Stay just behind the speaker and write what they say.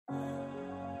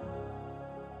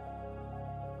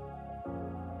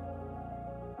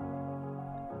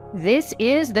This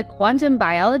is the Quantum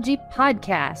Biology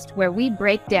Podcast, where we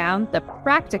break down the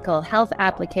practical health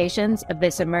applications of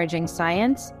this emerging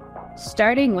science,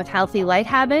 starting with healthy light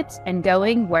habits and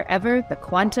going wherever the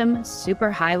quantum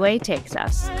superhighway takes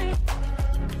us.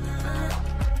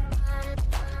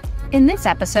 In this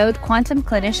episode, quantum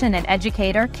clinician and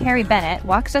educator Carrie Bennett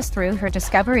walks us through her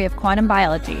discovery of quantum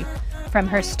biology, from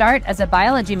her start as a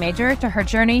biology major to her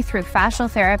journey through fascial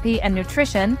therapy and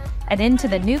nutrition, and into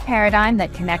the new paradigm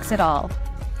that connects it all.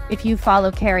 If you follow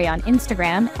Carrie on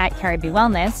Instagram at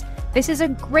CarrieBWellness, this is a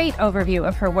great overview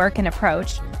of her work and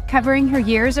approach, covering her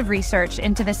years of research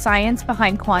into the science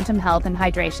behind quantum health and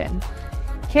hydration.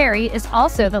 Carrie is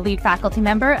also the lead faculty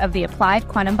member of the Applied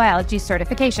Quantum Biology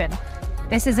certification.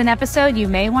 This is an episode you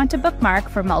may want to bookmark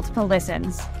for multiple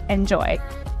listens. Enjoy.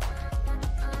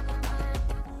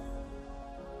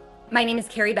 My name is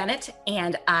Carrie Bennett,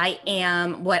 and I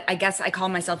am what I guess I call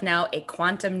myself now a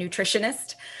quantum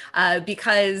nutritionist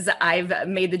because I've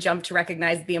made the jump to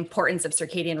recognize the importance of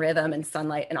circadian rhythm and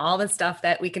sunlight and all the stuff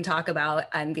that we can talk about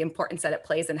and the importance that it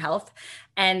plays in health,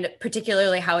 and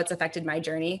particularly how it's affected my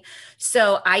journey.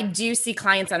 So I do see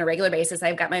clients on a regular basis.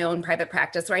 I've got my own private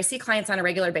practice where I see clients on a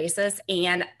regular basis,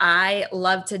 and I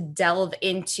love to delve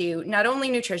into not only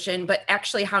nutrition, but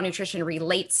actually how nutrition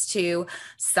relates to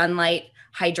sunlight,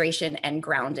 hydration, and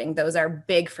grounding. Those are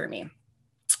big for me.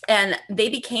 And they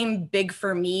became big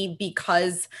for me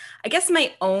because I guess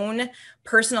my own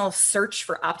personal search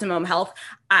for optimum health,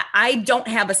 I don't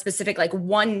have a specific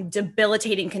one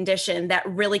debilitating condition that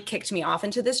really kicked me off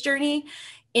into this journey.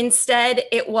 Instead,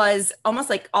 it was almost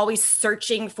like always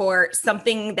searching for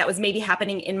something that was maybe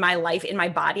happening in my life, in my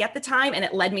body at the time. And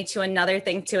it led me to another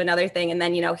thing, And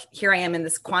then, here I am in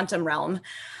this quantum realm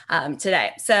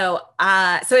today. So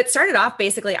it started off,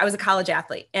 basically, I was a college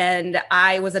athlete, and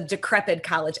I was a decrepit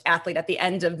college athlete at the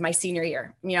end of my senior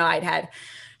year. I'd had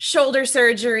shoulder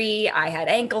surgery, I had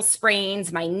ankle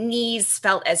sprains, my knees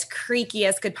felt as creaky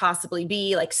as could possibly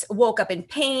be, woke up in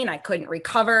pain, I couldn't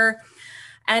recover.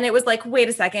 And it was like, wait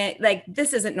a second,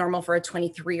 this isn't normal for a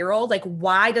 23-year-old.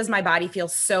 Why does my body feel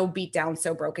so beat down,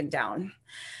 so broken down?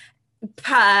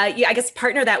 I guess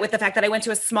partner that with the fact that I went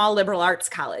to a small liberal arts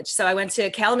college. So I went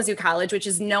to Kalamazoo College, which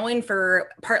is known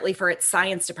partly for its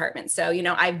science department. So,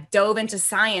 I've dove into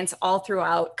science all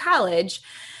throughout college.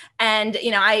 And,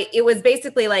 it was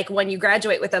basically like when you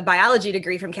graduate with a biology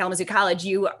degree from Kalamazoo College,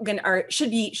 you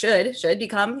should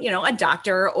become, a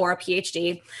doctor or a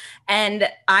PhD. And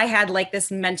I had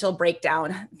this mental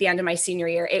breakdown at the end of my senior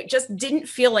year. It just didn't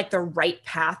feel like the right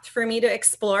path for me to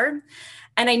explore.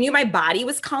 And I knew my body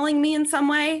was calling me in some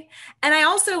way. And I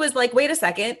also was like, wait a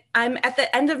second, I'm at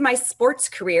the end of my sports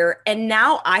career. And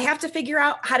now I have to figure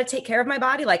out how to take care of my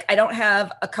body. I don't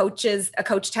have a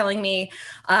coach telling me,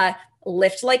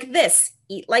 lift like this,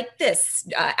 eat like this,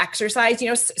 exercise,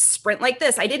 sprint like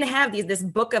this. I didn't have this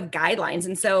book of guidelines.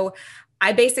 And so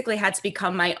I basically had to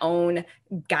become my own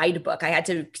guidebook. I had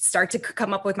to start to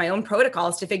come up with my own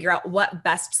protocols to figure out what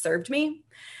best served me.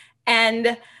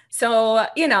 And so,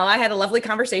 I had a lovely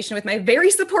conversation with my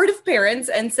very supportive parents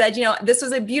and said, this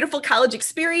was a beautiful college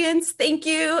experience. Thank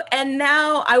you. And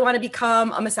now I want to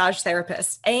become a massage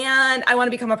therapist and I want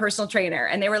to become a personal trainer.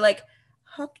 And they were like,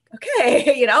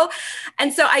 okay,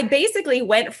 And so I basically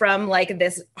went from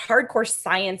this hardcore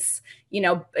science,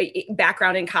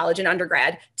 background in college and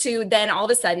undergrad to then all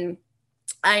of a sudden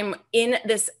I'm in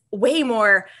this way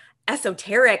more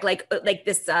esoteric,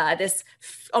 this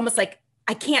almost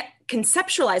I can't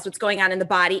conceptualize what's going on in the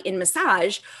body in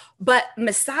massage, but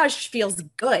massage feels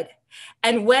good.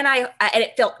 And and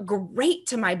it felt great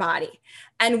to my body.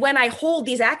 And when I hold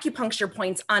these acupuncture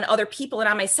points on other people and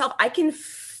on myself, I can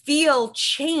feel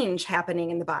change happening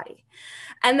in the body.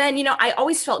 And then, I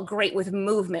always felt great with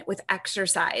movement, with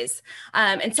exercise.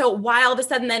 And so why all of a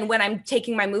sudden then when I'm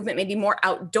taking my movement maybe more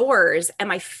outdoors,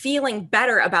 am I feeling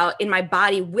better in my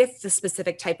body with the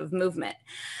specific type of movement?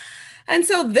 And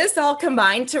so this all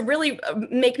combined to really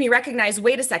make me recognize,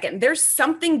 wait a second, there's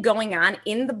something going on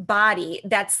in the body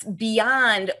that's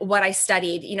beyond what I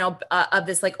studied, of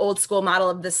this old school model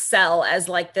of the cell as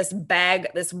this bag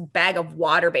of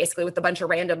water, basically with a bunch of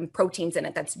random proteins in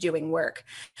it that's doing work.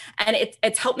 And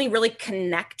it's helped me really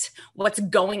connect what's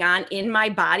going on in my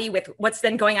body with what's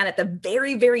then going on at the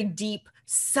very, very deep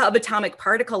subatomic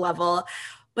particle level,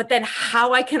 but then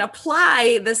how I can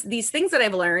apply these things that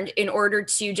I've learned in order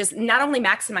to just not only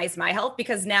maximize my health,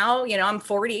 because now, I'm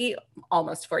 40,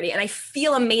 almost 40, and I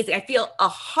feel amazing. I feel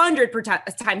 100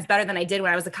 times better than I did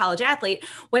when I was a college athlete,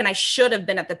 when I should have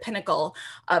been at the pinnacle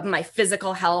of my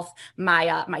physical health,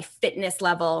 my fitness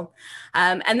level.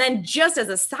 And then just as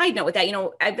a side note with that,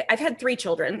 I've had 3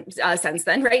 children since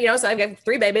then, right? So I've got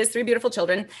 3 babies, 3 beautiful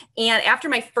children. And after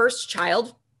my first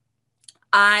child,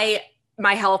 my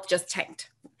health just tanked.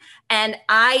 And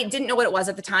I didn't know what it was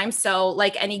at the time. So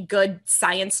like any good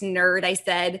science nerd, I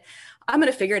said, I'm going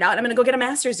to figure it out. I'm going to go get a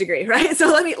master's degree, right? So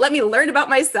let me learn about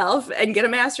myself and get a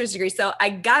master's degree. So I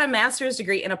got a master's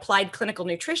degree in applied clinical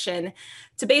nutrition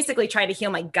to basically try to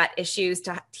heal my gut issues,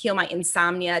 to heal my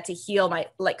insomnia, to heal my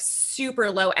like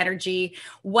super low energy,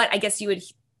 what I guess you would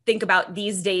think about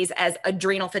these days as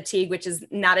adrenal fatigue, which is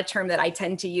not a term that I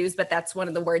tend to use, but that's one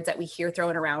of the words that we hear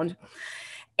thrown around.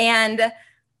 And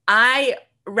I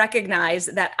recognize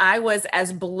that I was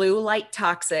as blue light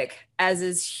toxic as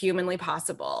is humanly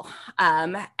possible.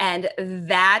 And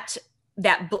that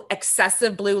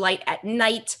excessive blue light at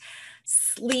night,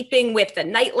 sleeping with the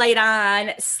nightlight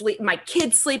on, my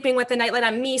kids sleeping with the nightlight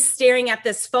on, me staring at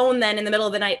this phone then in the middle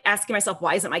of the night, asking myself,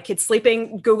 why isn't my kid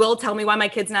sleeping? Google, tell me why my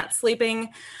kid's not sleeping.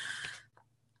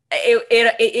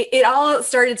 It all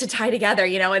started to tie together,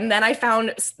 and then I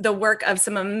found the work of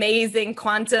some amazing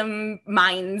quantum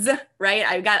minds, right?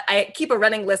 I keep a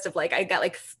running list of I got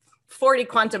 40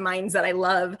 quantum minds that I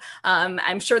love.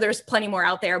 I'm sure there's plenty more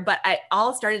out there, but it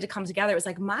all started to come together. It was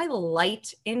like my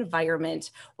light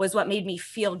environment was what made me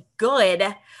feel good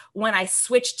when I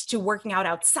switched to working out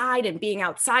outside and being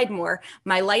outside more.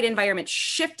 My light environment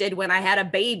shifted when I had a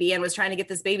baby and was trying to get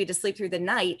this baby to sleep through the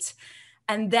night.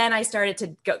 And then I started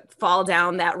to fall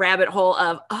down that rabbit hole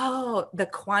of, the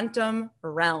quantum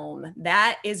realm.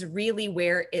 That is really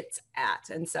where it's at.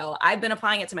 And so I've been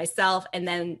applying it to myself and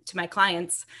then to my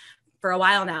clients for a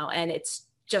while now. And it's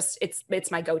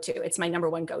my go-to. It's my number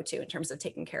one go-to in terms of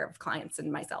taking care of clients and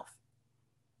myself.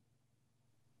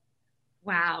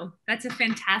 Wow. That's a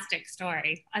fantastic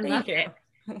story. I love it.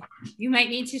 You might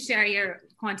need to share your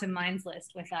quantum minds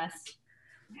list with us.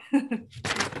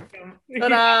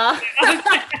 Ta-da.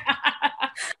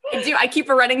 I keep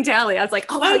a running tally. I was like,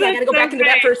 I gotta go back into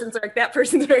that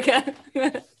person's work.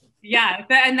 Yeah.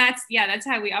 And that's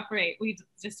how we operate. We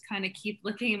just kind of keep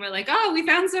looking and we're like, we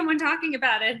found someone talking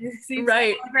about it. It seems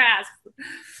right. to grasp.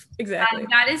 Exactly.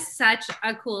 That is such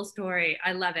a cool story.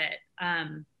 I love it.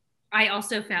 I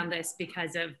also found this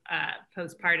because of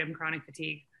postpartum chronic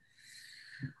fatigue.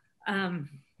 And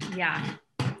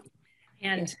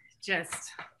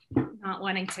just not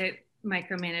wanting to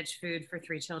micromanage food for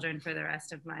 3 children for the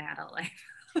rest of my adult life.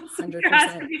 100%. There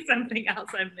has to be something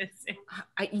else I'm missing.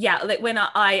 When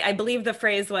I believe the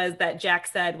phrase was that Jack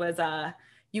said was,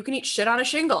 you can eat shit on a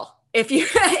shingle if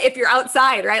you're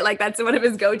outside, right? Like that's one of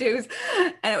his go-tos.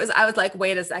 And I was like,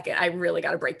 wait a second, I really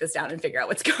got to break this down and figure out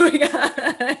what's going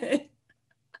on.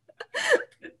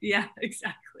 Yeah,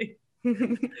 exactly.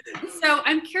 So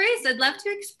I'm curious, I'd love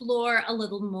to explore a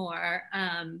little more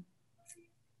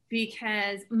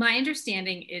because my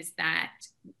understanding is that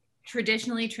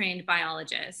traditionally trained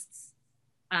biologists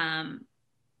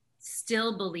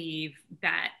still believe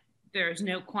that there's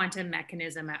no quantum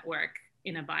mechanism at work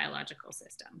in a biological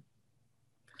system.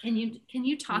 Can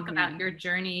you talk about your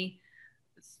journey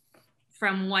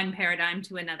from one paradigm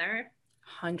to another?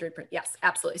 100%. Yes,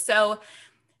 absolutely. So,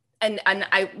 and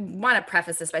I want to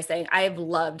preface this by saying I've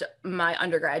loved my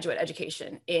undergraduate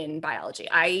education in biology.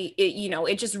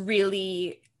 It just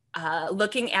really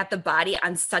looking at the body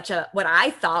on such what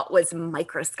I thought was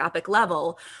microscopic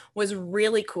level was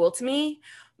really cool to me.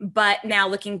 But now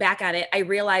looking back on it, I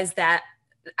realized that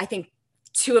I think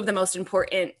 2 of the most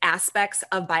important aspects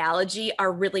of biology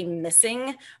are really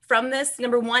missing from this.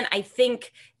 Number one, I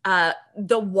think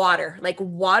the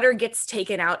water gets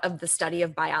taken out of the study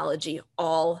of biology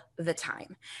all the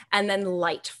time. And then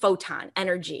light, photon,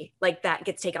 energy, like that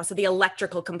gets taken out. So the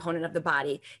electrical component of the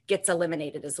body gets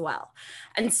eliminated as well.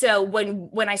 And so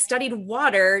when I studied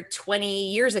water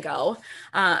 20 years ago,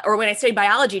 or when I studied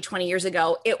biology 20 years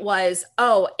ago, it was,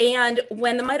 and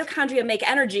when the mitochondria make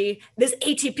energy, this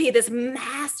ATP, this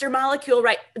master molecule,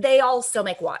 right, they also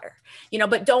make water,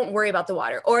 but don't worry about the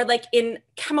water. Or like in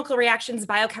chemical reactions,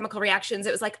 biochemical reactions,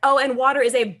 it was like, and water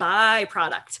is a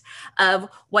byproduct of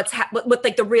what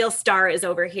like the real star is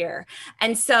over here.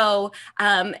 And so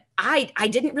I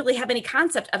didn't really have any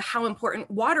concept of how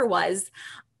important water was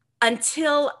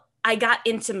until I got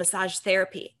into massage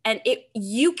therapy, and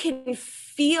you can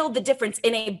feel the difference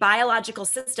in a biological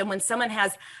system when someone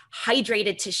has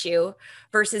hydrated tissue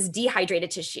versus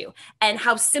dehydrated tissue, and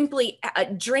how simply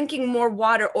drinking more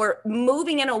water or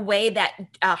moving in a way that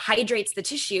hydrates the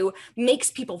tissue makes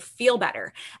people feel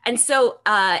better. And so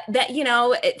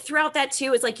that, throughout that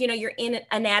too, it's like, you're in an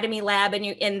anatomy lab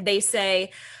and they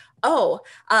say, oh,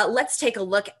 let's take a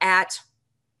look at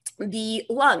the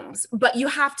lungs, but you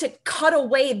have to cut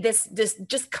away this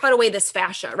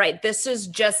fascia, right?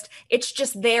 It's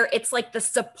just there. It's like the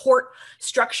support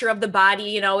structure of the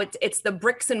body. It's the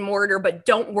bricks and mortar, but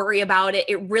don't worry about it.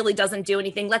 It really doesn't do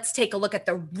anything. Let's take a look at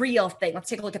the real thing.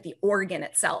 Let's take a look at the organ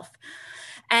itself.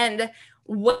 And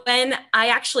when I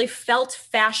actually felt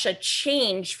fascia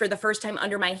change for the first time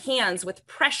under my hands with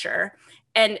pressure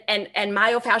and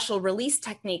myofascial release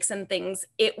techniques and things,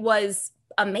 it was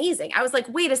amazing. I was like,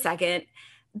 wait a second,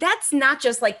 that's not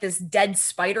just like this dead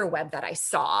spider web that I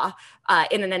saw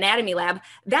in an anatomy lab.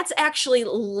 That's actually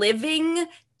living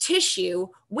tissue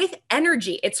with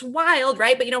energy. It's wild,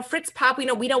 right? But Fritz Pop,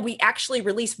 we actually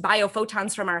release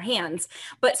biophotons from our hands.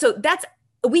 But so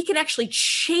we can actually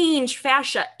change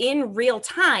fascia in real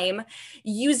time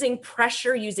using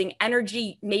pressure, using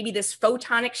energy, maybe this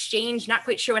photon exchange. Not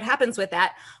quite sure what happens with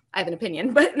that. I have an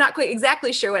opinion, but not quite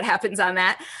exactly sure what happens on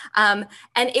that. And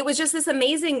it was just this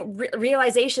amazing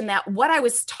realization that what I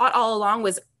was taught all along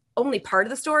was only part of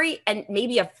the story, and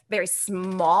maybe a very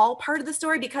small part of the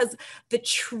story, because the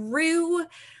true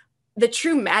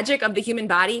magic of the human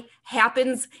body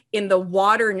happens in the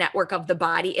water network of the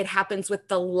body. It happens with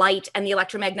the light and the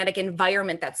electromagnetic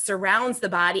environment that surrounds the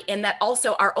body, and that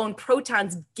also our own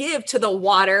protons give to the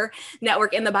water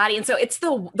network in the body. And so it's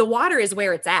the water is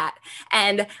where it's at.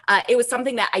 And it was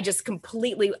something that I just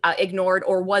completely ignored,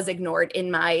 or was ignored in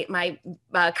my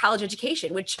college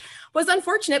education, which was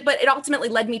unfortunate, but it ultimately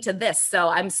led me to this. So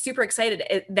I'm super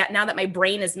excited that now that my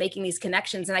brain is making these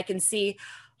connections and I can see,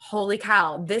 holy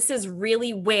cow, this is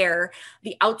really where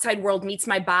the outside world meets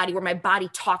my body, where my body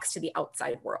talks to the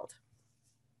outside world.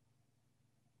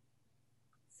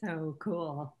 So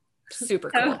cool.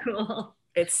 Super cool. So cool.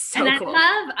 It's so and cool.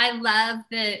 I love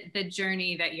the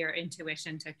journey that your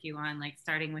intuition took you on, like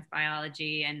starting with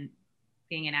biology and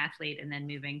being an athlete, and then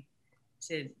moving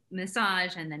to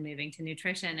massage, and then moving to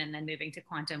nutrition, and then moving to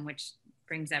quantum, which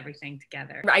brings everything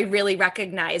together. I really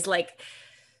recognize, like,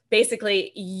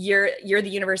 basically you're the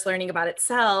universe learning about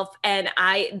itself. And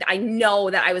I know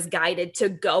that I was guided to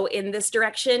go in this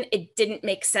direction. It didn't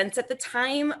make sense at the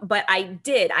time, but I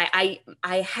did. I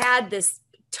had this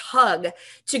tug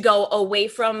to go away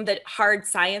from the hard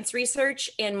science research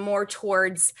and more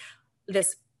towards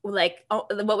this, like,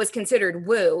 what was considered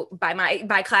woo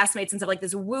by classmates and stuff, like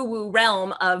this woo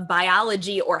realm of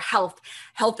biology or health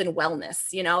and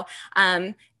wellness,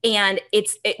 and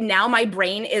now my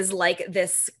brain is like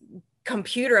this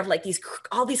computer of like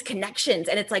all these connections,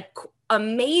 and it's like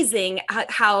amazing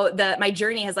how my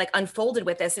journey has like unfolded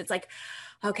with this. It's like,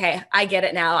 okay, I get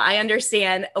it now. I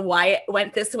understand why it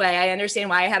went this way. I understand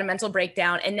why I had a mental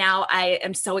breakdown, and now I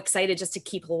am so excited just to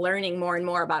keep learning more and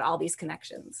more about all these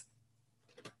connections.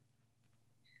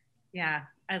 Yeah,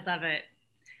 I love it.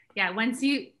 Yeah, once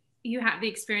you have the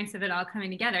experience of it all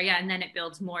coming together, and then it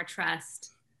builds more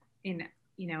trust in,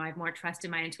 I have more trust in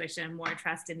my intuition, more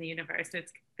trust in the universe.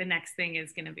 It's the next thing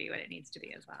is going to be what it needs to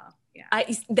be as well. Yeah.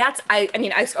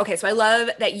 Okay. So I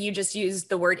love that you just used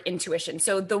the word intuition.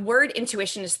 So the word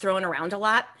intuition is thrown around a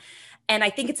lot, and I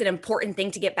think it's an important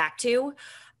thing to get back to.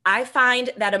 I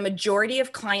find that a majority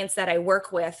of clients that I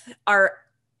work with are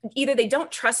either they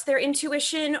don't trust their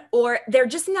intuition, or they're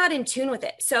just not in tune with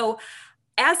it. So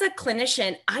as a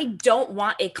clinician, I don't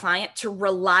want a client to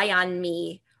rely on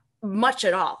me much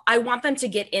at all. I want them to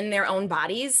get in their own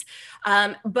bodies.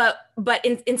 But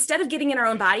instead of getting in our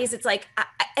own bodies, it's like,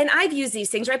 and I've used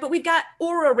these things, right? But we've got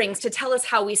Oura rings to tell us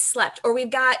how we slept, or we've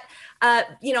got,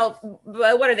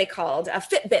 what are they called?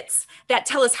 Fitbits that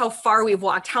tell us how far we've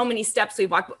walked, how many steps we've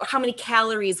walked, how many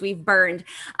calories we've burned.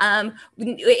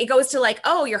 It goes to like,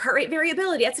 oh, your heart rate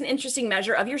variability. That's an interesting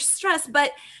measure of your stress,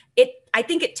 but I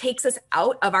think it takes us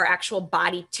out of our actual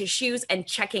body tissues and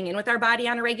checking in with our body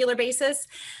on a regular basis.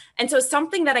 And so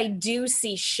something that I do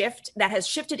see that has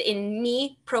shifted in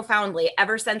me profoundly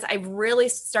ever since I've really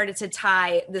started to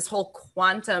tie this whole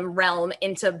quantum realm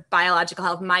into biological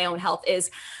health, my own health, is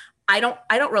I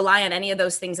don't rely on any of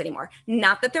those things anymore.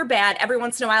 Not that they're bad. Every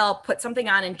once in a while I'll put something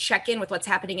on and check in with what's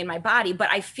happening in my body, but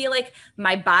I feel like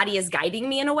my body is guiding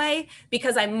me in a way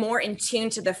because I'm more in tune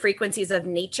to the frequencies of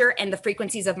nature and the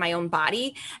frequencies of my own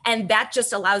body. And that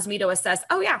just allows me to assess,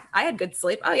 oh yeah, I had good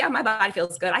sleep. Oh yeah, my body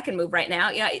feels good. I can move right now.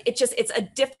 Yeah, it's a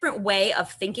different way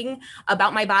of thinking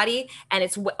about my body, and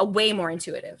it's way more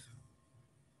intuitive.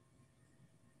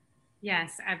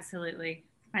 Yes, absolutely.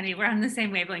 Funny, we're on the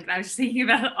same wavelength. I was just thinking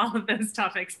about all of those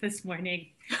topics this morning.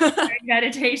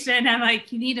 Meditation, I'm like,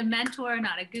 you need a mentor,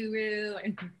 not a guru.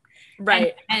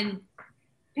 Right. And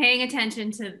paying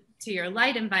attention to your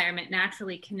light environment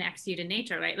naturally connects you to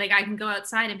nature, right? Like I can go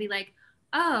outside and be like,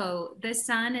 oh, the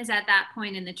sun is at that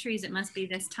point in the trees. It must be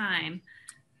this time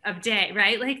of day,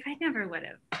 right? Like I never would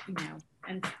have,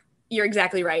 and you're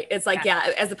exactly right. It's like,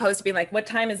 yeah, as opposed to being like, what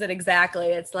time is it exactly?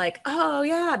 It's like, oh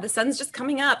yeah, the sun's just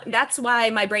coming up. That's why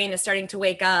my brain is starting to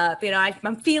wake up.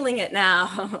 I'm feeling it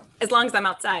now, as long as I'm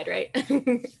outside,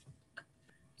 right?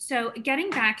 So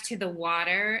getting back to the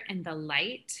water and the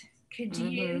light, could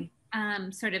you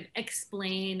sort of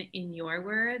explain in your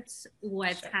words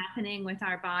what's happening with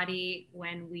our body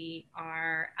when we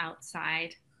are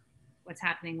outside? What's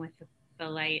happening with the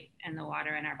light and the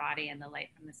water in our body and the light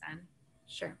from the sun?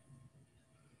 Sure.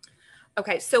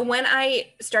 Okay, so when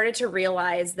I started to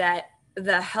realize that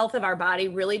the health of our body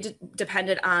really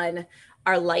depended on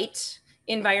our light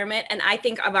environment, and I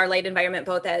think of our light environment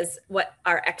both as what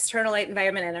our external light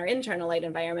environment and our internal light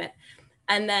environment,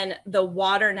 and then the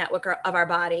water network of our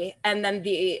body, and then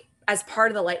as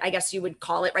part of the light, I guess you would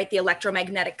call it, right, the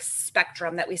electromagnetic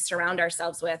spectrum that we surround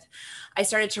ourselves with, I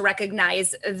started to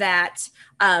recognize that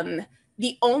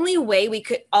the only way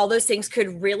all those things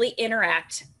could really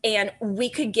interact and we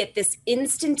could get this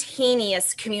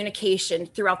instantaneous communication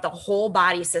throughout the whole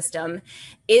body system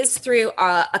is through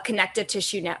a connective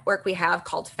tissue network we have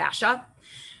called fascia.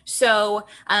 So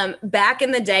back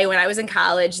in the day when I was in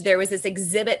college, there was this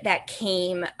exhibit that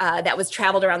came that was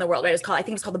traveled around the world. Right? I think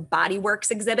it was called the Body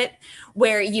Works exhibit,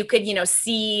 where you could,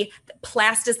 see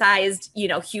plasticized,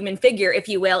 human figure, if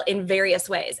you will, in various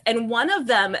ways. And one of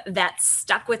them that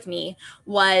stuck with me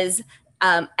was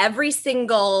every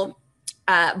single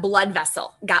blood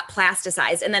vessel got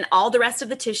plasticized, and then all the rest of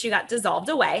the tissue got dissolved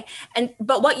away.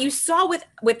 But what you saw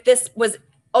with this was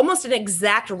almost an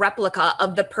exact replica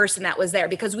of the person that was there,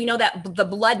 because we know that the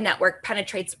blood network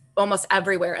penetrates almost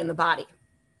everywhere in the body.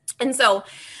 And so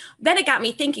then it got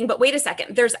me thinking, but wait a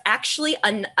second, there's actually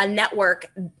a network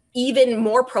even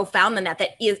more profound than that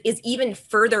is even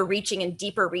further reaching and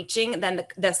deeper reaching than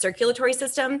the circulatory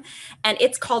system. And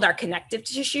it's called our connective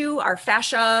tissue, our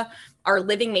fascia, our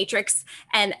living matrix.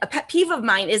 And a pet peeve of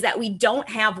mine is that we don't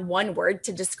have one word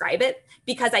to describe it,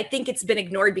 because I think it's been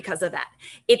ignored because of that.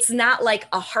 It's not like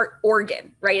a heart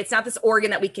organ, right? It's not this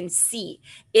organ that we can see.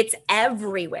 It's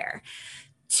everywhere,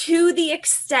 to the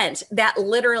extent that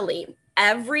literally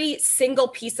every single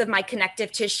piece of my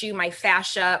connective tissue, my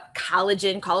fascia,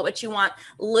 collagen, call it what you want,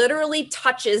 literally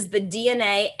touches the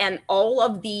DNA and all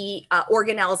of the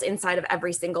organelles inside of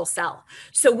every single cell.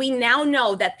 So we now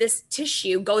know that this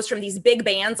tissue goes from these big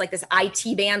bands, like this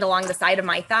IT band along the side of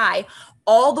my thigh,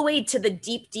 all the way to the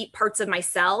deep, deep parts of my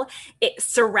cell. It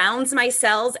surrounds my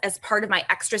cells as part of my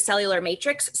extracellular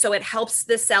matrix. So it helps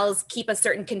the cells keep a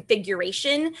certain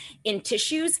configuration in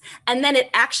tissues. And then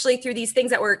it actually, through these things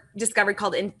that were discovered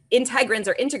called integrins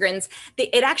or integrins,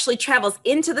 it actually travels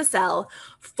into the cell,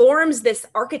 forms this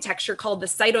architecture called the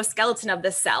cytoskeleton of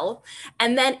the cell.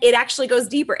 And then it actually goes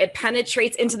deeper. It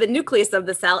penetrates into the nucleus of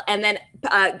the cell. And then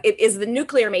it is the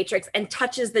nuclear matrix and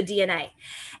touches the DNA.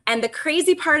 And the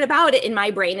crazy part about it in my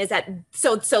brain is that,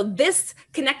 so this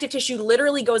connective tissue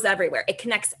literally goes everywhere. It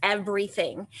connects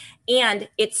everything, and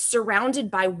it's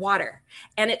surrounded by water,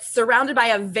 and it's surrounded by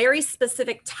a very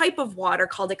specific type of water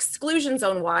called exclusion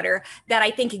zone water that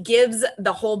I think gives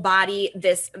the whole body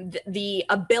the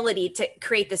ability to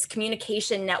create this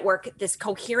communication network, this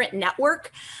coherent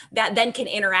network that then can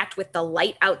interact with the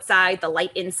light outside, the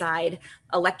light inside,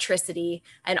 electricity,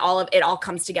 and all of it all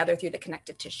comes together through the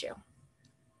connective tissue.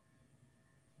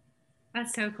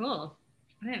 That's so cool.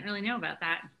 I didn't really know about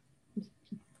that.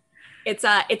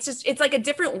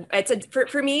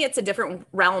 For me, it's a different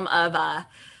realm of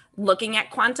looking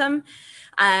at quantum.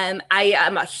 I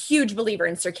am a huge believer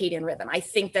in circadian rhythm. I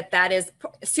think that is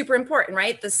super important,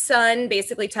 right? The sun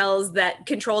basically tells that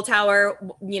control tower,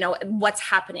 what's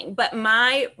happening. But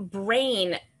my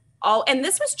brain, and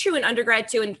this was true in undergrad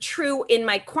too, and true in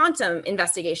my quantum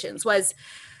investigations, was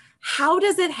how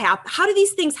does it happen? How do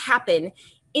these things happen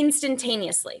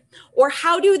instantaneously? Or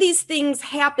how do these things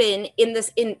happen in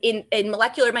this in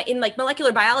molecular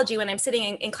biology? When I'm sitting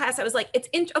in class, I was like,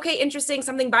 okay, interesting,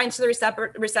 something binds to the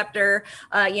receptor.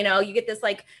 You get this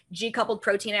like G coupled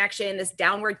protein action, this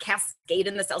downward cascade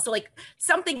in the cell. So like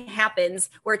something happens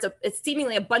where it's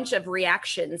seemingly a bunch of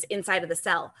reactions inside of the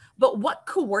cell, but what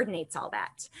coordinates all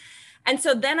that? And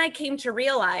so then I came to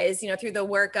realize, through the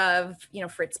work of,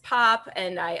 Fritz Popp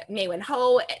and Mei Wen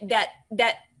Ho, that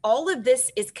all of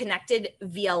this is connected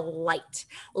via light.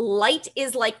 Light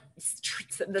is like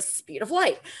the speed of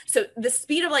light. So the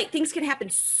speed of light, things can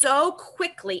happen so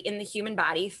quickly in the human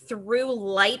body through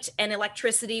light and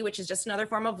electricity, which is just another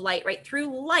form of light, right?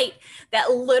 Through light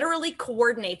that literally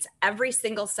coordinates every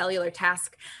single cellular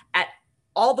task at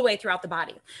all the way throughout the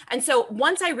body. And so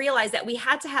once I realized that we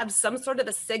had to have some sort of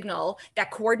a signal that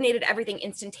coordinated everything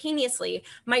instantaneously,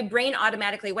 my brain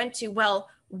automatically went to, well,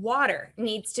 water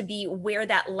needs to be where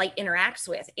that light interacts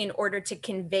with in order to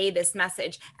convey this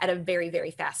message at a very,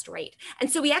 very fast rate.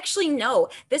 And so we actually know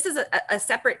this is a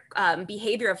separate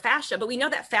behavior of fascia, but we know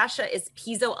that fascia is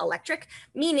piezoelectric,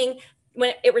 meaning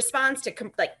when it responds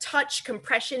to touch,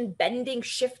 compression, bending,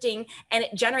 shifting, and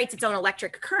it generates its own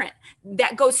electric current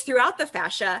that goes throughout the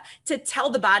fascia to tell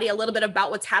the body a little bit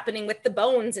about what's happening with the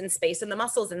bones in space and the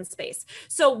muscles in space.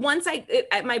 So once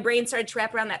my brain started to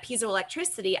wrap around that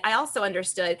piezoelectricity, I also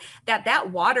understood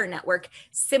that water network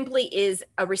simply is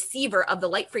a receiver of the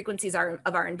light frequencies of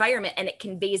our environment, and it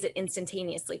conveys it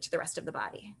instantaneously to the rest of the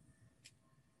body.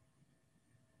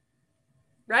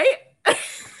 Right?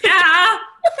 Yeah.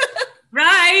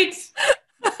 Right.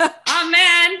 Oh,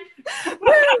 man.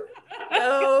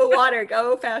 Go water,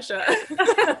 go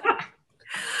fascia.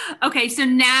 Okay, so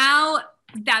now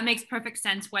that makes perfect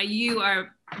sense why you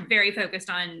are very focused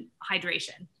on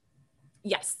hydration.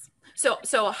 Yes. So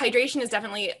hydration is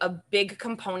definitely a big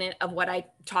component of what I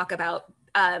talk about.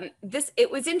 It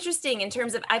was interesting in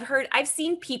terms of I've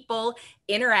seen people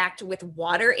interact with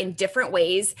water in different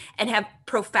ways and have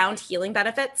profound healing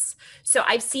benefits. So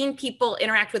I've seen people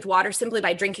interact with water simply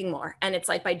by drinking more. And it's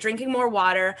like by drinking more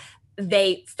water,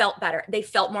 they felt better. They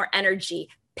felt more energy.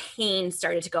 Pain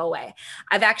started to go away.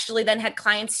 I've actually then had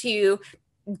clients who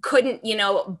couldn't,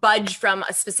 budge from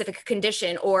a specific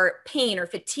condition or pain or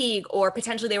fatigue, or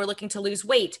potentially they were looking to lose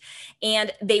weight.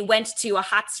 And they went to a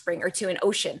hot spring or to an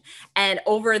ocean. And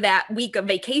over that week of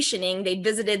vacationing, they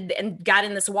visited and got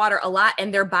in this water a lot,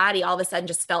 and their body all of a sudden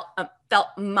just felt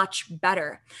much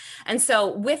better. And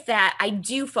so with that, I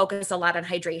do focus a lot on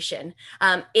hydration.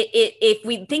 If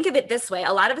we think of it this way,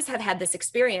 a lot of us have had this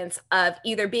experience of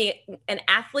either being an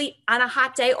athlete on a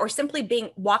hot day or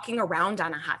simply walking around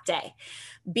on a hot day.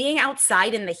 Being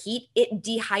outside in the heat, it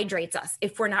dehydrates us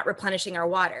if we're not replenishing our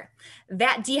water.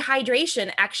 That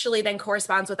dehydration actually then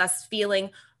corresponds with us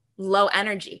feeling low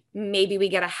energy. Maybe we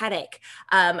get a headache.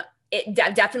 It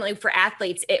definitely for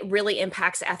athletes, it really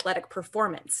impacts athletic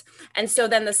performance. And so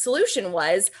then the solution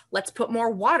was, let's put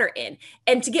more water in.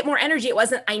 And to get more energy, it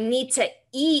wasn't, I need to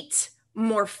eat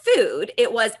more food.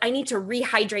 It was, I need to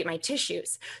rehydrate my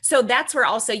tissues. So that's where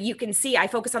also you can see I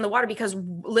focus on the water, because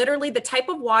literally the type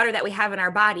of water that we have in our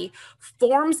body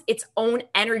forms its own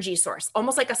energy source,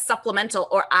 almost like a supplemental,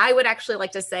 or I would actually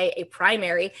like to say a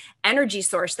primary energy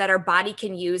source that our body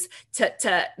can use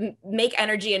to make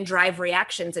energy and drive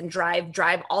reactions and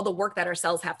drive all the work that our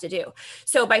cells have to do.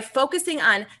 So by focusing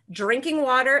on drinking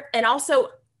water and also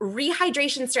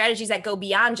rehydration strategies that go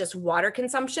beyond just water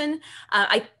consumption,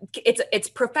 it's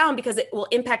profound, because it will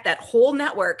impact that whole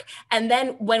network. And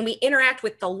then when we interact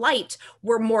with the light,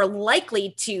 we're more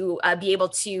likely to be able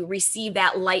to receive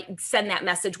that light, send that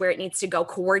message where it needs to go,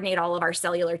 coordinate all of our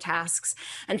cellular tasks.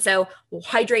 And so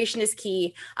hydration is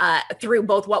key through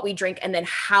both what we drink and then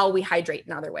how we hydrate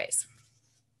in other ways.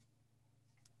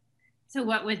 So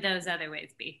what would those other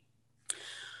ways be?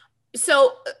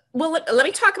 So, well, let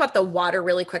me talk about the water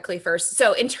really quickly first.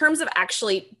 So in terms of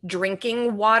actually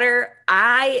drinking water,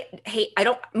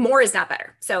 more is not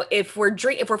better. So if we're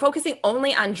focusing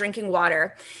only on drinking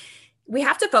water, we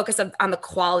have to focus on the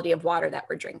quality of water that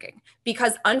we're drinking,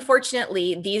 because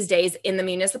unfortunately these days in the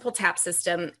municipal tap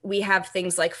system, we have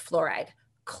things like fluoride,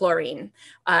 chlorine,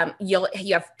 you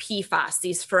have PFAS,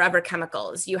 these forever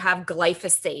chemicals, you have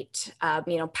glyphosate,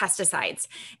 pesticides,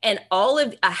 and all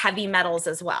of heavy metals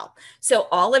as well. So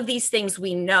all of these things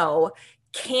we know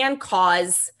can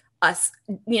cause us,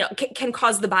 can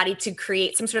cause the body to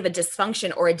create some sort of a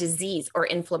dysfunction or a disease or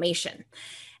inflammation.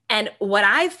 And what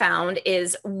I've found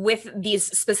is with these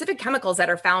specific chemicals that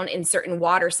are found in certain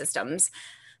water systems,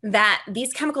 that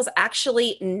these chemicals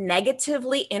actually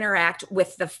negatively interact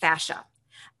with the fascia.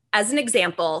 as an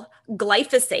example,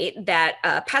 glyphosate, that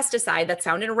pesticide that's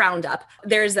found in Roundup,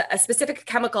 there's a specific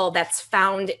chemical that's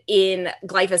found in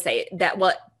glyphosate that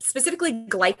specifically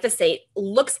glyphosate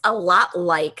looks a lot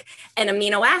like an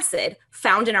amino acid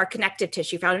found in our connective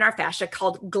tissue, found in our fascia,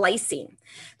 called glycine.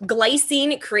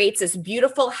 Glycine creates this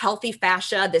beautiful, healthy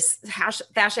fascia. This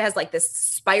fascia has like this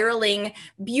spiraling,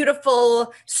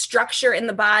 beautiful structure in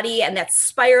the body, and that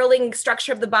spiraling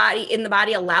structure of the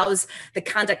body allows the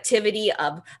conductivity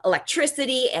of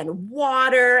electricity and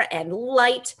water and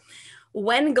light.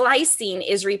 When glycine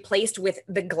is replaced with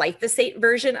the glyphosate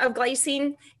version of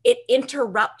glycine, it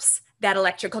interrupts that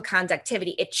electrical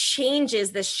conductivity. It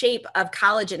changes the shape of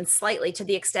collagen slightly to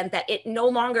the extent that it no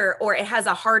longer, or it has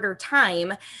a harder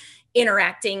time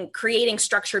interacting, creating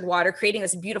structured water, creating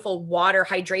this beautiful water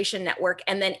hydration network,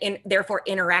 and then therefore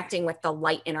interacting with the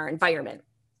light in our environment.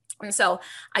 And so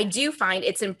I do find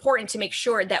it's important to make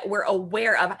sure that we're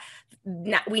aware of,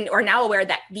 we are now aware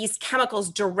that these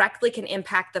chemicals directly can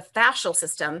impact the fascial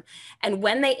system. And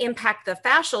when they impact the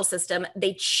fascial system,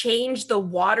 they change the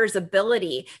water's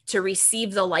ability to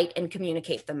receive the light and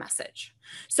communicate the message.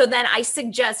 So then I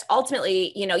suggest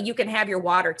ultimately, you can have your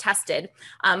water tested,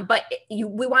 but we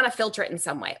want to filter it in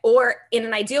some way. Or in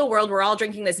an ideal world, we're all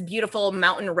drinking this beautiful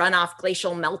mountain runoff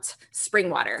glacial melt spring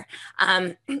water.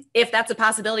 If that's a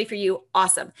possibility for you,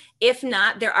 awesome. If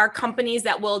not, there are companies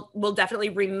that will definitely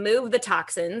remove the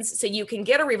toxins. So you can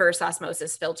get a reverse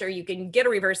osmosis filter. You can get a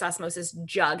reverse osmosis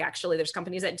jug. Actually, there's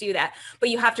companies that do that, but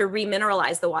you have to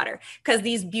remineralize the water, because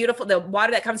the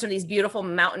water that comes from these beautiful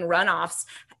mountain runoffs,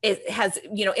 it has,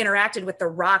 interacted with the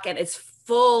rock and is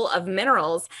full of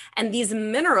minerals. And these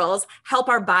minerals help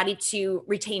our body to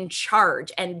retain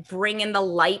charge and bring in the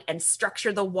light and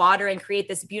structure the water and create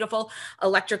this beautiful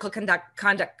electrically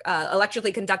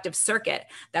conductive circuit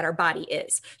that our body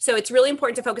is. So it's really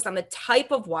important to focus on the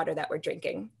type of water that we're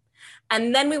drinking.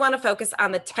 And then we want to focus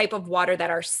on the type of water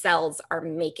that our cells are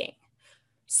making.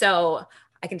 I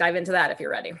can dive into that if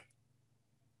you're ready.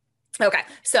 Okay,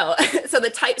 so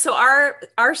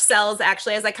our cells,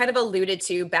 actually, as I kind of alluded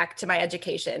to back to my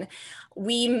education,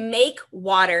 we make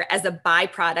water as a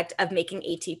byproduct of making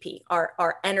ATP,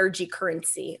 our energy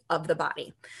currency of the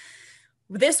body.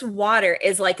 This water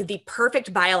is like the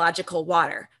perfect biological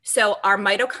water. So our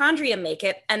mitochondria make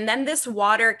it, and then this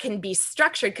water can be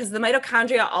structured because the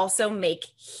mitochondria also make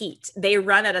heat. They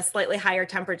run at a slightly higher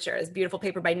temperature. It's a beautiful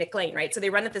paper by Nick Lane, right? So they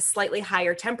run at this slightly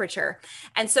higher temperature.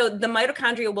 And so the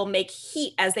mitochondria will make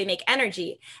heat as they make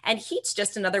energy. And heat's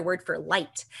just another word for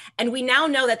light. And we now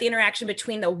know that the interaction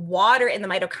between the water in the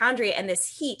mitochondria and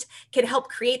this heat can help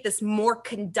create this more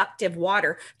conductive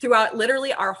water throughout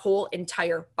literally our whole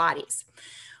entire bodies.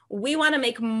 We want to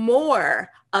make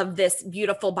more of this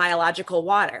beautiful biological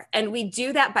water. And we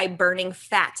do that by burning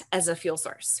fat as a fuel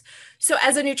source. So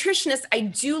as a nutritionist, I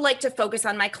do like to focus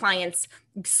on my clients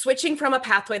switching from a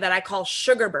pathway that I call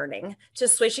sugar burning to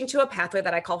switching to a pathway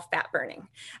that I call fat burning.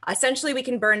 Essentially, we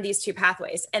can burn these two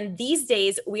pathways. And these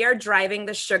days, we are driving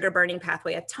the sugar burning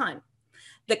pathway a ton.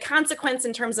 The consequence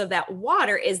in terms of that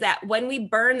water is that when we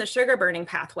burn the sugar burning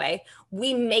pathway,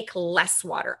 we make less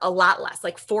water, a lot less,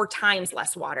 like 4 times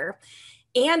less water.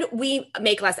 And we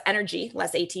make less energy,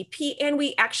 less ATP, and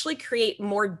we actually create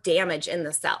more damage in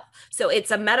the cell. So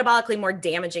it's a metabolically more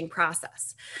damaging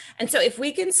process. And so if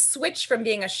we can switch from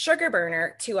being a sugar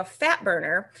burner to a fat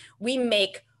burner, we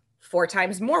make 4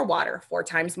 times more water, 4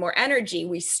 times more energy.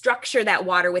 We structure that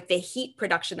water with the heat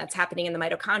production that's happening in the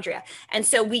mitochondria. And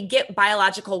so we get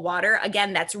biological water,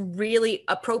 again, that's really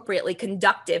appropriately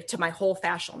conductive to my whole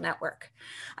fascial network.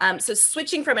 So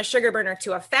switching from a sugar burner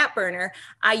to a fat burner,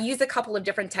 I use a couple of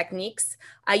different techniques.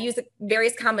 I use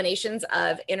various combinations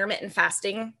of intermittent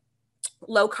fasting,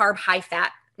 low carb, high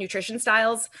fat nutrition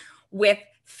styles with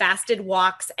fasted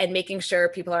walks and making sure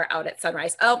people are out at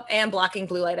sunrise. Oh, and blocking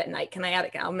blue light at night. Can I add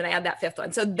it? I'm going to add that 5th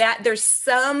one. So that there's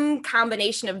some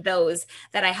combination of those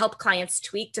that I help clients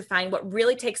tweak to find what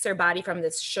really takes their body from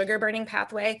this sugar burning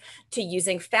pathway to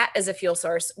using fat as a fuel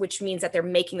source, which means that they're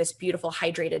making this beautiful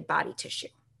hydrated body tissue.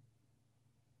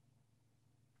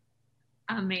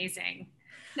 Amazing.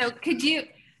 So could you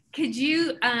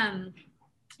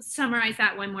summarize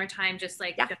that one more time? Just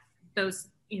like those,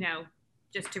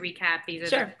 just to recap, these are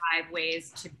the 5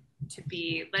 ways to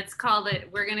be,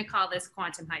 we're going to call this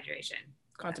quantum hydration.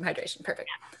 Quantum hydration. Perfect.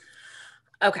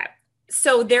 Okay.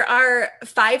 So there are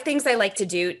 5 things I like to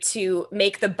do to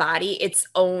make the body its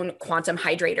own quantum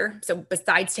hydrator. So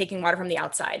besides taking water from the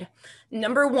outside,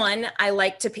 number 1,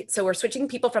 so we're switching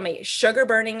people from a sugar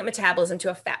burning metabolism to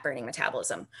a fat burning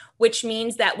metabolism, which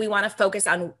means that we want to focus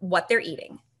on what they're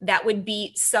eating. That would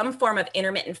be some form of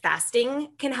intermittent fasting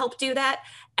can help do that,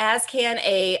 as can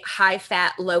a high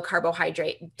fat, low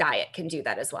carbohydrate diet can do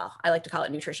that as well. I like to call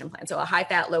it nutrition plan. So a high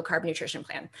fat, low carb nutrition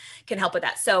plan can help with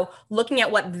that. So looking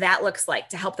at what that looks like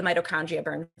to help the mitochondria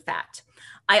burn fat.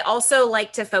 I also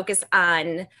like to focus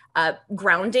on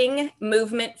grounding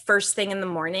movement first thing in the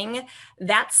morning.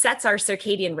 That sets our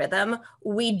circadian rhythm.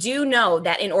 We do know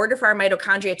that in order for our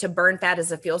mitochondria to burn fat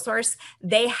as a fuel source,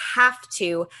 they have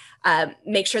to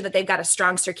make sure that they've got a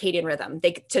strong circadian rhythm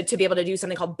to be able to do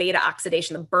something called beta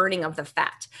oxidation, the burning of the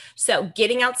fat. So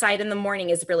getting outside in the morning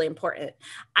is really important.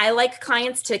 I like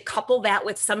clients to couple that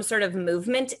with some sort of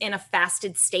movement in a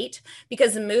fasted state,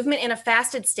 because movement in a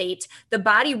fasted state, the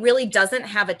body really doesn't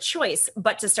have a choice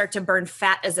but to start to burn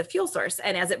fat as a fuel source.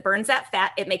 And as it burns that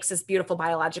fat, it makes this beautiful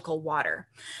biological water.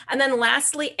 And then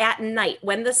lastly, at night,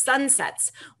 when the sun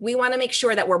sets, we want to make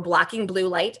sure that we're blocking blue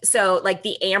light. So like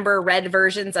the amber red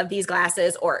versions of these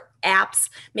glasses or apps,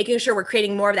 making sure we're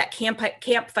creating more of that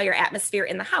campfire atmosphere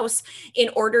in the house in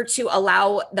order to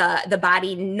allow the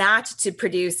body not to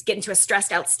get into a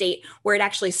stressed out state where it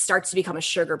actually starts to become a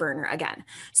sugar burner again.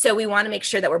 So we want to make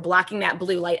sure that we're blocking that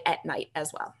blue light at night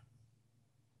as well.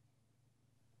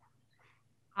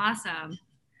 Awesome.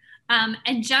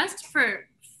 And just for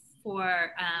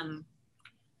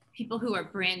people who are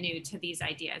brand new to these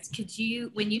ideas, could you,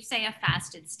 when you say a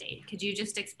fasted state, could you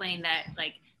just explain that,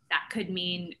 like, that could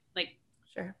mean like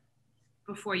sure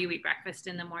before you eat breakfast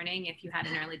in the morning if you had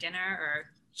an early dinner, or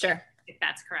sure if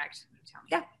that's correct? Tell me.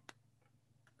 Yeah.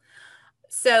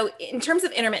 So in terms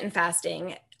of intermittent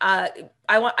fasting, I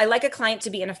like a client to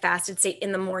be in a fasted state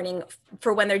in the morning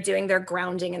for when they're doing their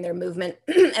grounding and their movement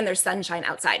and their sunshine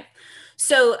outside.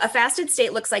 So a fasted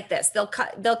state looks like this. They'll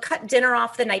cut dinner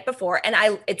off the night before,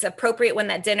 and it's appropriate when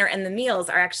that dinner and the meals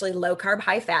are actually low carb,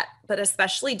 high fat, but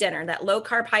especially dinner, that low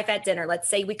carb, high fat dinner. Let's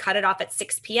say we cut it off at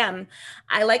 6 p.m.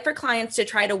 I like for clients to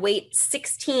try to wait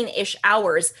 16-ish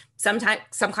hours. Sometimes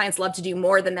some clients love to do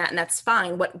more than that, and that's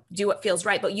fine. Do what feels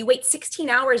right. But you wait 16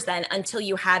 hours then until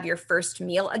you have your first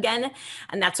meal again,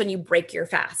 and that's when you break your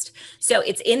fast. So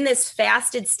it's in this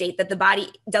fasted state that the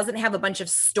body doesn't have a bunch of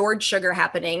stored sugar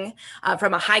happening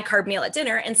from a high carb meal at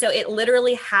dinner, and so it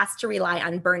literally has to rely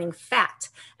on burning fat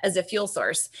as a fuel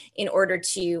source in order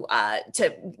to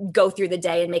go through the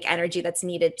day and make energy that's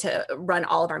needed to run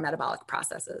all of our metabolic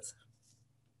processes.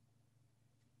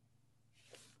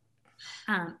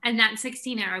 And that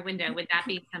 16-hour window, would that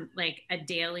be like a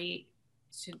daily?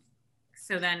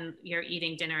 So then you're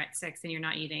eating dinner at 6 and you're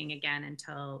not eating again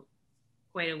until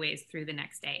quite a ways through the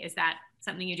next day. Is that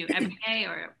something you do every day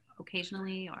or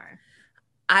occasionally, or?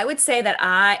 I would say that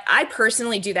I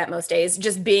personally do that most days.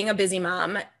 Just being a busy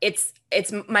mom, it's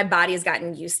my body has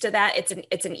gotten used to that.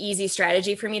 It's an easy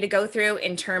strategy for me to go through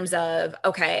in terms of,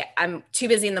 okay, I'm too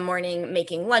busy in the morning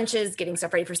making lunches, getting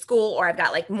stuff ready for school, or I've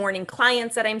got like morning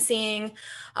clients that I'm seeing,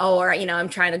 or, I'm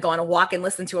trying to go on a walk and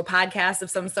listen to a podcast of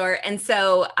some sort. And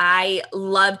so I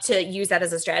love to use that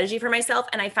as a strategy for myself.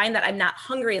 And I find that I'm not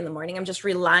hungry in the morning. I'm just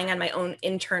relying on my own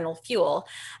internal fuel.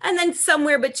 And then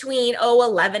somewhere between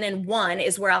 11 and 1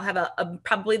 is where I'll have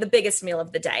probably the biggest meal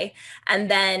of the day. And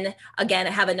then again,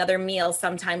 have another meal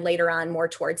sometime later on, more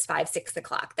towards 5, 6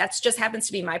 o'clock. That's just happens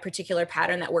to be my particular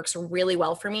pattern that works really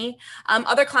well for me.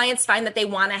 Other clients find that they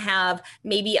want to have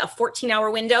maybe a 14-hour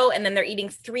window, and then they're eating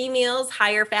 3 meals,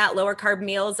 higher fat, lower carb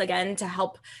meals, again, to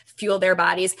help fuel their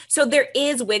bodies. So there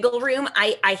is wiggle room.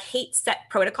 I hate set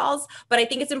protocols, but I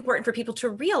think it's important for people to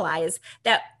realize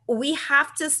that we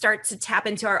have to start to tap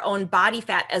into our own body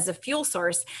fat as a fuel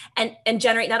source and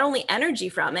generate not only energy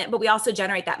from it, but we also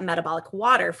generate that metabolic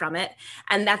water from it.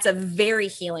 And that's a very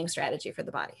healing strategy for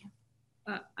the body.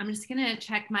 I'm just going to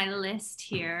check my list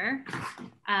here.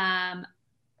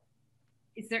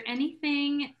 Is there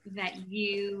anything that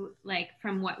you like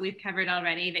from what we've covered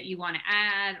already that you want to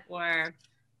add, or?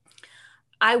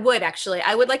 I would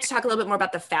like to talk a little bit more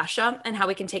about the fascia and how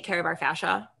we can take care of our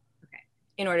fascia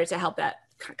in order to help that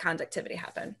conductivity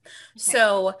happen. Okay.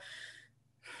 So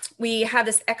we have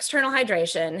this external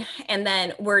hydration, and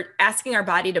then we're asking our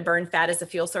body to burn fat as a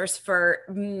fuel source for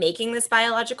making this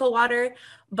biological water,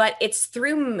 but it's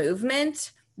through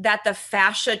movement that the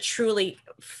fascia truly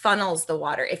funnels the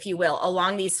water, if you will,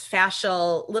 along these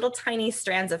fascial little tiny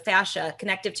strands of fascia,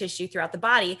 connective tissue throughout the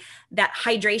body. That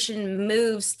hydration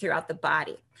moves throughout the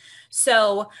body.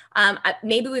 So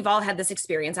maybe we've all had this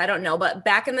experience. I don't know. But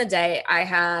back in the day, I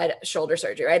had shoulder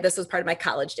surgery, right? This was part of my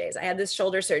college days. I had this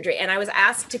shoulder surgery, and I was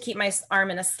asked to keep my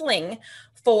arm in a sling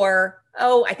for,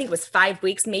 I think it was 5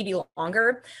 weeks, maybe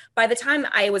longer. By the time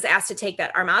I was asked to take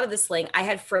that arm out of the sling, I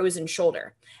had frozen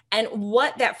shoulder. And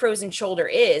what that frozen shoulder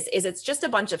is it's just a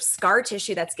bunch of scar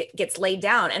tissue that gets laid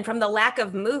down. And from the lack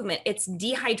of movement, it's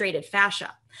dehydrated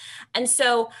fascia. And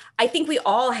so I think we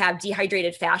all have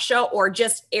dehydrated fascia, or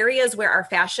just areas where our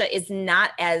fascia is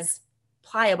not as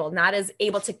pliable, not as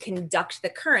able to conduct the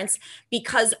currents,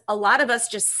 because a lot of us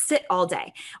just sit all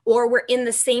day, or we're in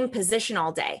the same position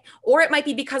all day, or it might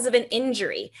be because of an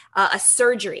injury, a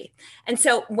surgery. And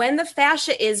so when the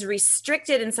fascia is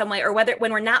restricted in some way, or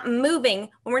when we're not moving,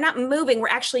 we're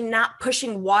actually not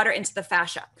pushing water into the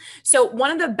fascia. So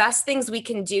one of the best things we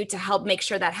can do to help make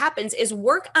sure that happens is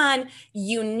work on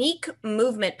unique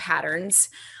movement patterns,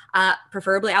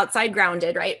 preferably outside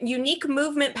grounded, right? Unique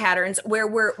movement patterns where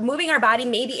we're moving our body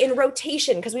maybe in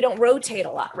rotation because we don't rotate a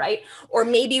lot, right? Or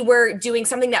maybe we're doing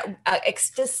something that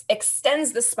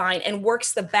extends the spine and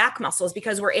works the back muscles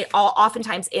because we're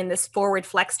oftentimes in this forward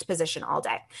flexed position all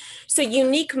day. So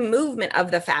unique movement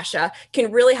of the fascia can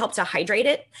really help to hydrate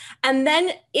it. And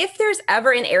then if there's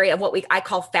ever an area of what I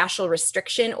call fascial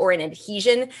restriction or an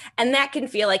adhesion, and that can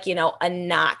feel like, a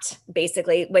knot,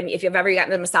 basically, if you've ever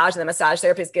gotten a massage and the massage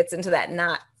therapist gets into that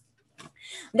knot.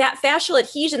 That fascial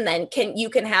adhesion, then you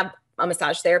can have a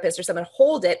massage therapist or someone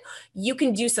hold it. You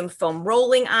can do some foam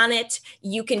rolling on it.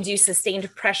 You can do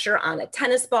sustained pressure on a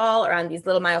tennis ball or on these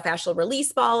little myofascial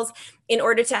release balls in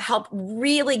order to help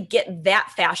really get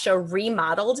that fascia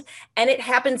remodeled. And it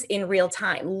happens in real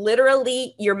time.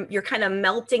 Literally, you're kind of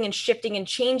melting and shifting and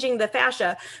changing the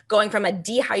fascia, going from a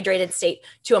dehydrated state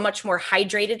to a much more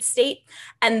hydrated state.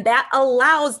 And that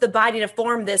allows the body to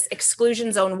form this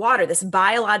exclusion zone water, this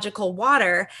biological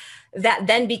water that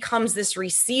then becomes this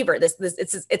receiver.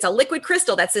 It's a liquid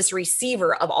crystal that's this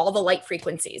receiver of all the light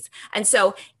frequencies. And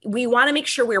so we want to make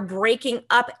sure we're breaking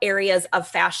up areas of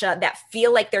fascia that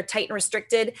feel like they're tight and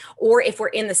restricted, or if we're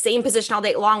in the same position all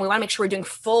day long, we want to make sure we're doing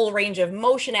full range of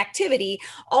motion activity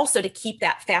also to keep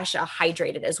that fascia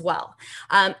hydrated as well.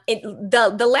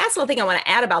 The last little thing I want to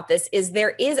add about this is there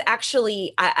is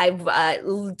actually, I've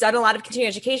done a lot of continuing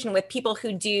education with people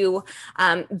who do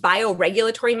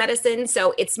bioregulatory medicine.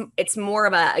 So it's more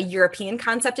of a European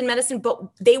concept in medicine, but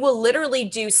they will literally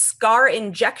do scar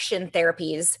injection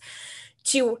therapies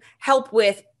to help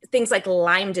with things like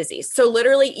Lyme disease. So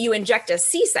literally you inject a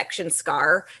C-section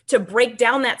scar to break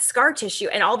down that scar tissue.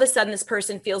 And all of a sudden this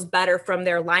person feels better from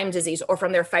their Lyme disease or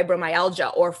from their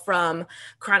fibromyalgia or from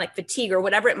chronic fatigue or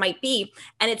whatever it might be.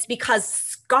 And it's because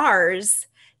scars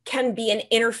can be an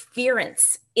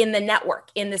interference in the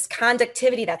network, in this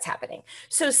conductivity that's happening.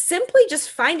 So simply just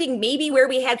finding maybe where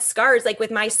we had scars, like with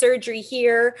my surgery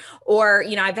here, or,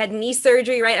 I've had knee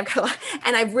surgery, right?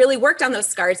 And I've really worked on those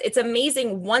scars. It's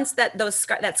amazing once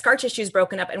that scar tissue is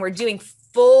broken up and we're doing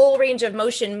full range of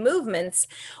motion movements,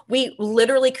 we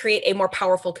literally create a more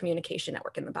powerful communication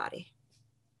network in the body.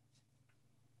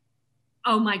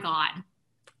 Oh my God.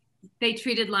 They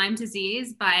treated Lyme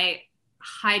disease by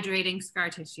hydrating scar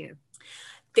tissue.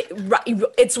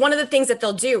 It's one of the things that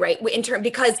they'll do, right?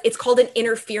 Because it's called an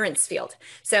interference field.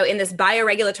 So in this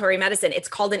bioregulatory medicine, it's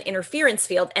called an interference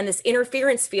field. And this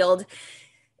interference field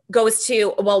goes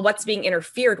to, well, what's being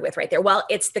interfered with right there? Well,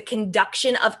 it's the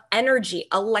conduction of energy,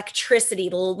 electricity,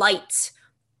 light,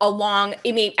 along,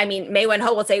 May Wen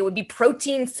Ho will say it would be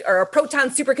proteins or proton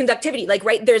superconductivity. Like,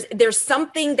 right, there's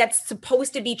something that's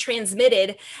supposed to be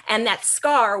transmitted, and that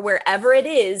scar, wherever it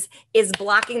is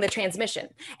blocking the transmission.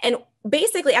 And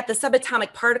basically at the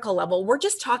subatomic particle level, we're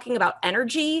just talking about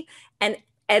energy and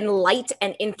light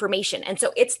and information. And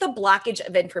so it's the blockage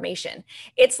of information.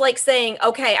 It's like saying,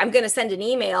 okay, I'm going to send an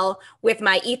email with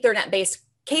my Ethernet-based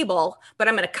cable, but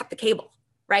I'm going to cut the cable.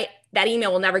 Right? That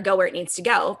email will never go where it needs to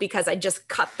go because I just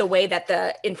cut the way that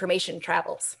the information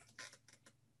travels.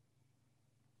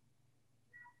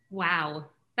 Wow.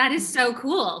 That is so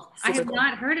cool. I have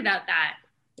not heard about that.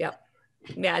 Yep.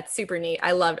 Yeah, it's super neat.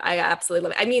 I absolutely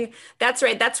love it. That's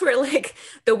right. That's where like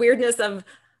the weirdness of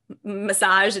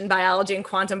massage and biology and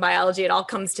quantum biology, it all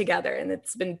comes together. And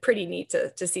it's been pretty neat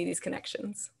to see these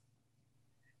connections.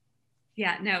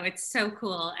 Yeah, no, it's so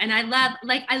cool. And I love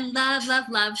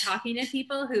talking to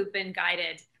people who've been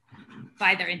guided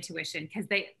by their intuition, because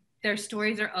their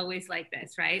stories are always like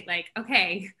this, right? Like,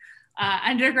 okay,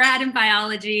 undergrad in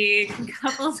biology,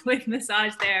 coupled with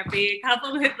massage therapy,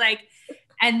 coupled with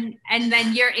and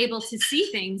then you're able to see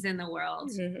things in the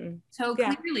world so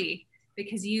clearly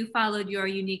because you followed your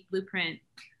unique blueprint.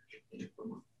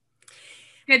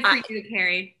 Good for you,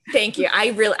 Carrie. Thank you. I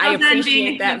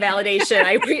appreciate that validation.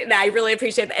 I really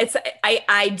appreciate that.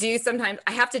 I do sometimes,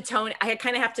 I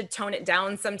kind of have to tone it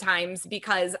down sometimes,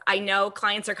 because I know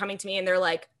clients are coming to me and they're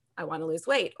like, I want to lose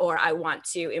weight, or I want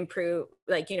to improve,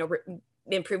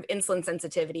 improve insulin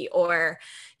sensitivity, or,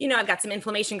 I've got some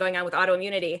inflammation going on with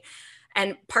autoimmunity.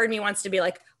 And part of me wants to be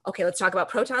like, okay, let's talk about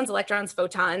protons, electrons,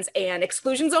 photons, and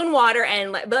exclusion zone water.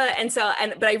 But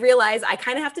I realize I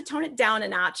kind of have to tone it down a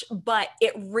notch, but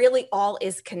it really all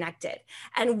is connected.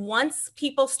 And once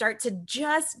people start to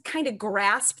just kind of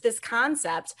grasp this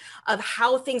concept of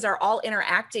how things are all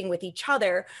interacting with each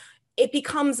other, it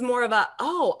becomes more of a,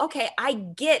 oh, okay, I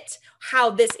get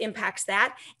how this impacts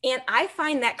that. And I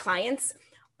find that clients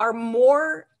are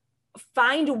more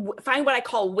find what I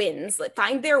call wins,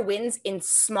 find their wins in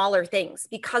smaller things,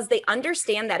 because they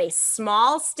understand that a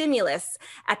small stimulus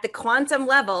at the quantum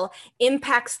level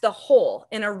impacts the whole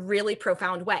in a really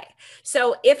profound way.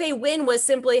 So if a win was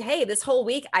simply, hey, this whole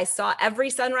week I saw every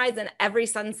sunrise and every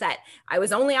sunset, I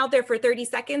was only out there for 30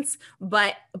 seconds,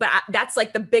 but that's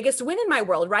like the biggest win in my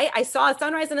world, right? I saw a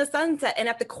sunrise and a sunset, and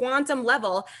at the quantum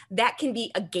level, that can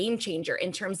be a game changer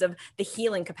in terms of the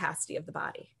healing capacity of the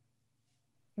body.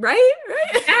 Right?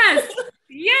 Yes.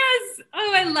 Yes.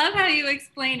 Oh, I love how you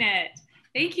explain it.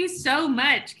 Thank you so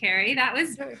much, Carrie. That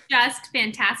was just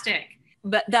fantastic.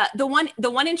 But the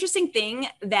one interesting thing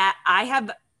that I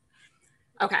have,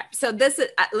 okay, so this is,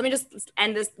 let me just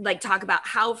end this, talk about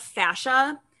how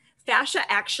fascia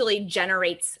actually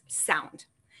generates sound.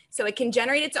 So it can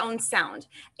generate its own sound,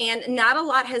 and not a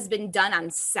lot has been done on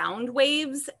sound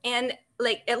waves. And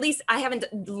at least I haven't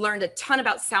learned a ton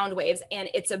about sound waves and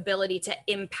its ability to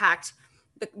impact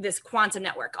this quantum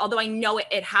network, although I know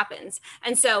it happens.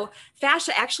 And so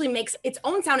fascia actually makes its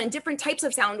own sound and different types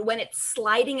of sound when it's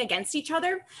sliding against each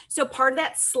other. So part of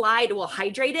that slide will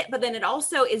hydrate it, but then it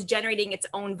also is generating its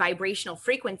own vibrational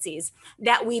frequencies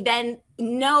that we then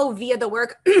know via the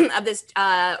work of this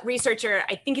researcher,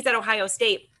 I think he's at Ohio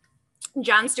State,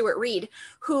 John Stewart Reed,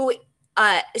 who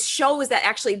shows that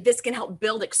actually this can help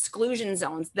build exclusion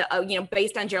zones,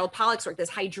 based on Gerald Pollack's work,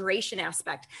 this hydration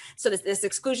aspect. So this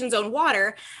exclusion zone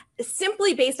water is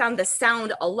simply based on the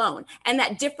sound alone, and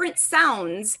that different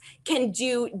sounds can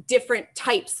do different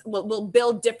types, will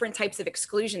build different types of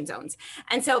exclusion zones.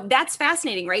 And so that's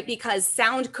fascinating, right? Because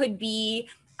sound could be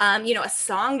a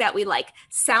song that we like.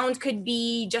 Sound could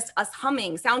be just us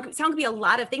humming. Sound could be a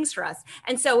lot of things for us.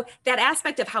 And so that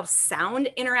aspect of how sound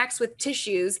interacts with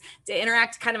tissues to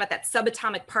interact kind of at that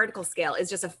subatomic particle scale is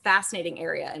just a fascinating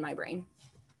area in my brain.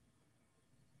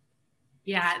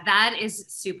 Yeah, that is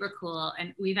super cool.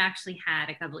 And we've actually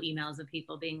had a couple emails of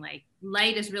people being like,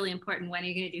 light is really important. When are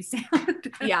you going to do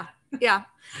sound? Yeah.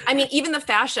 I mean, even the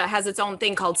fascia has its own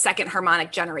thing called second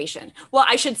harmonic generation. Well,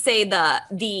 I should say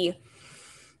the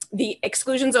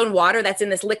exclusion zone water that's in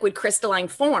this liquid crystalline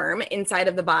form inside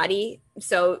of the body.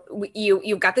 So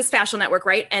you've got this fascial network,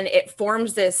 right? And it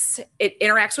forms it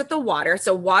interacts with the water.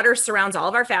 So water surrounds all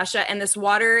of our fascia, and this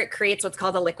water creates what's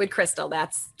called a liquid crystal.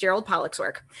 That's Gerald Pollack's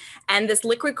work. And this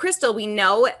liquid crystal, we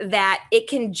know that it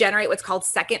can generate what's called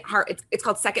it's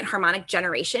called second harmonic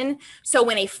generation. So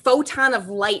when a photon of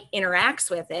light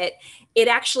interacts with it, it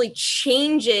actually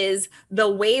changes the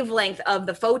wavelength of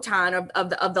the photon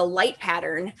of the light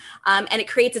pattern, and it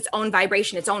creates its own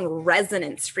vibration, its own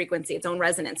resonance frequency, its own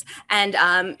resonance. And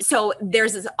so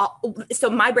there's this, so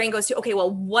my brain goes to, okay,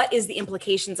 well, what is the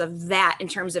implications of that in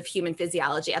terms of human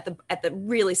physiology at the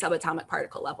really subatomic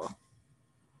particle level?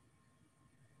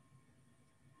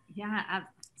 Yeah,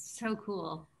 so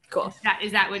cool. Cool.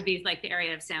 Is that would be like the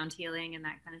area of sound healing and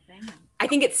that kind of thing? I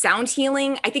think it's sound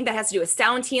healing. I think that has to do with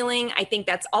sound healing. I think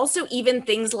that's also even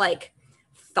things like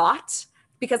thought,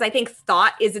 because I think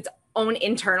thought is its own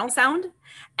internal sound.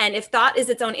 And if thought is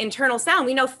its own internal sound,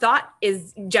 we know thought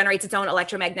generates its own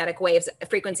electromagnetic waves,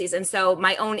 frequencies. And so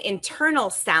my own internal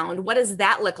sound, what does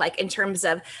that look like in terms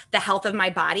of the health of my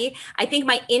body? I think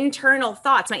my internal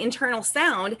thoughts, my internal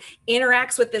sound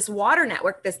interacts with this water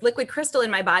network, this liquid crystal in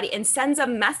my body, and sends a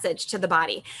message to the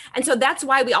body. And so that's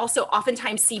why we also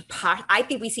oftentimes see, I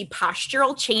think we see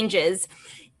postural changes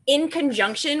in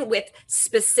conjunction with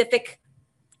specific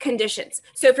conditions.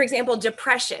 So for example,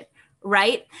 depression,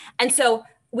 right? And so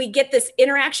we get this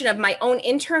interaction of my own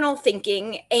internal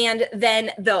thinking and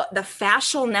then the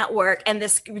fascial network and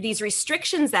these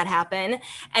restrictions that happen.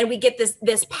 And we get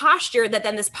this posture that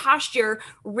then this posture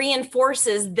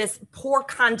reinforces this poor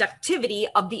conductivity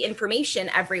of the information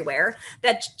everywhere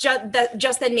that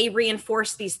just then may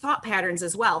reinforce these thought patterns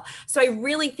as well. So I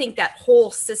really think that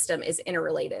whole system is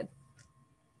interrelated.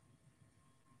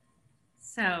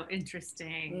 So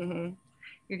interesting. Mm-hmm.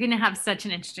 You're going to have such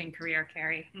an interesting career,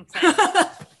 Carrie. I'm excited.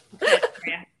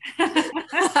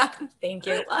 Thank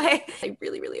you. I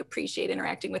really, really appreciate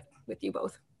interacting with you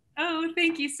both. Oh,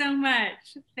 thank you so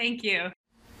much. Thank you.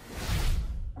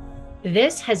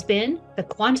 This has been the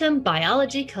Quantum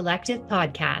Biology Collective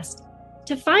podcast.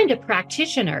 To find a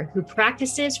practitioner who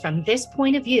practices from this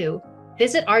point of view,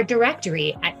 visit our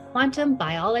directory at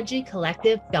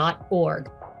quantumbiologycollective.org.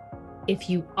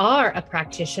 If you are a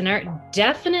practitioner,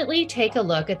 definitely take a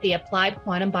look at the Applied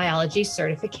Quantum Biology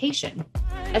Certification,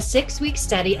 a 6-week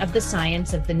study of the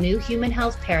science of the new human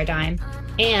health paradigm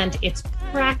and its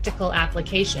practical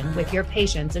application with your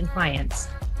patients and clients.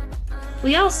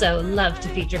 We also love to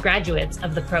feature graduates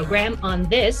of the program on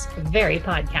this very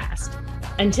podcast.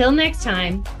 Until next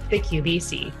time, the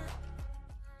QBC.